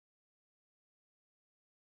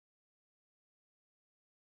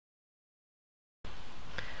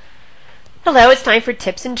Hello, it's time for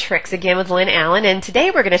tips and tricks again with Lynn Allen, and today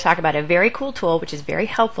we're going to talk about a very cool tool which is very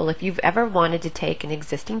helpful if you've ever wanted to take an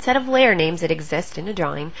existing set of layer names that exist in a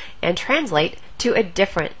drawing and translate to a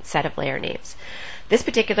different set of layer names. This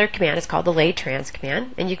particular command is called the Lay Trans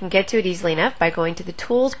command, and you can get to it easily enough by going to the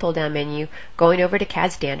Tools pull-down menu, going over to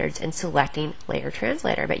CAD Standards, and selecting Layer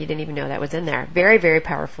Translator. I bet you didn't even know that was in there. Very, very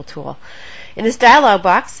powerful tool. In this dialog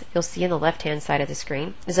box, you'll see on the left-hand side of the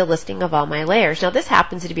screen is a listing of all my layers. Now this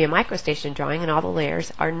happens to be a microstation drawing, and all the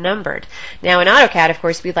layers are numbered. Now in AutoCAD, of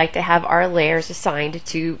course, we'd like to have our layers assigned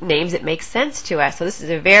to names that make sense to us. So this is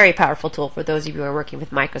a very powerful tool for those of you who are working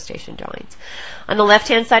with microstation drawings. On the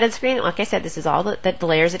left-hand side of the screen, like I said, this is all the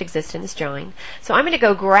layers that exist in this drawing. So I'm going to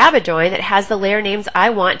go grab a drawing that has the layer names I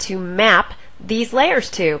want to map these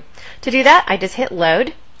layers to. To do that, I just hit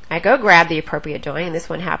load. I go grab the appropriate drawing, and this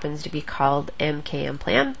one happens to be called MKM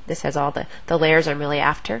Plan. This has all the layers I'm really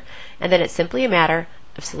after. And then it's simply a matter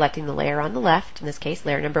of selecting the layer on the left. In this case,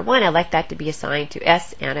 layer number 1, I like that to be assigned to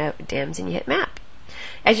S, Anno, Dims, and you hit map.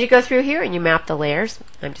 As you go through here and you map the layers,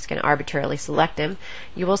 I'm just going to arbitrarily select them,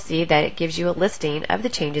 you will see that it gives you a listing of the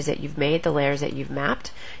changes that you've made, the layers that you've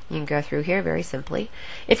mapped. You can go through here very simply.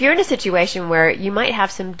 If you're in a situation where you might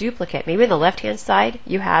have some duplicate, maybe on the left hand side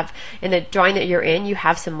you have, in the drawing that you're in, you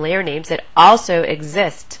have some layer names that also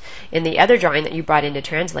exist in the other drawing that you brought in to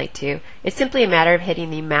translate to, it's simply a matter of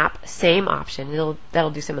hitting the map same option.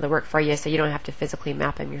 That'll do some of the work for you so you don't have to physically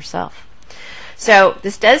map them yourself. So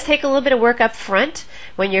this does take a little bit of work up front.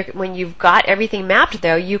 When you've got everything mapped,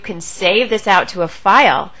 though, you can save this out to a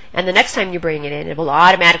file, and the next time you bring it in, it will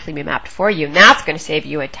automatically be mapped for you, and that's going to save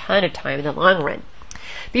you a ton of time in the long run.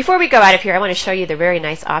 Before we go out of here, I want to show you the very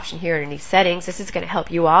nice option here underneath settings. This is going to help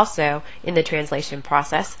you also in the translation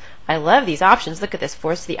process. I love these options. Look at this.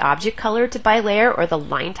 Force the object color to by layer or the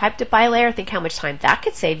line type to by layer. Think how much time that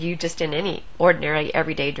could save you just in any ordinary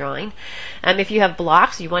everyday drawing. If you have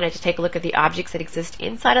blocks, you wanted to take a look at the objects that exist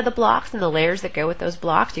inside of the blocks and the layers that go with those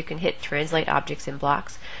blocks, you can hit Translate Objects in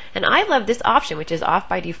Blocks. And I love this option, which is off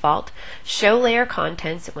by default, Show Layer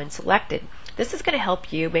Contents when selected. This is going to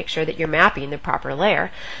help you make sure that you're mapping the proper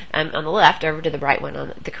layer on the left over to the right one,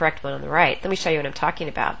 on the correct one on the right. Let me show you what I'm talking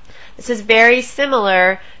about. This is very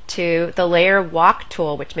similar to the Layer Walk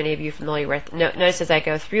tool, which many of you are familiar with. Notice as I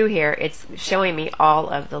go through here, it's showing me all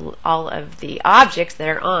of the objects that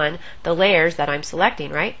are on the layers that I'm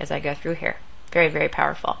selecting, right, as I go through here. Very, very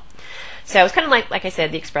powerful. So it's kind of like I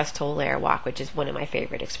said, the Express tool Layer Walk, which is one of my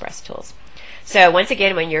favorite Express tools. So once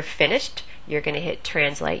again, when you're finished, you're going to hit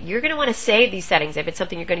Translate. You're going to want to save these settings. If it's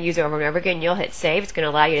something you're going to use over and over again, you'll hit Save. It's going to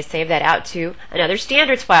allow you to save that out to another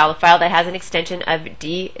standards file, a file that has an extension of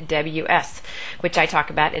DWS, which I talk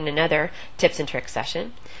about in another tips and tricks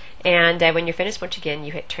session. And when you're finished, once again,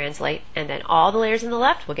 you hit Translate, and then all the layers on the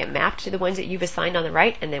left will get mapped to the ones that you've assigned on the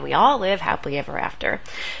right, and then we all live happily ever after.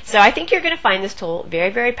 So I think you're going to find this tool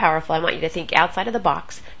very, very powerful. I want you to think outside of the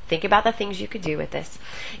box. Think about the things you could do with this.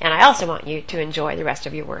 And I also want you to enjoy the rest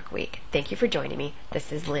of your work week. Thank you for joining me.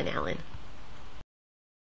 This is Lynn Allen.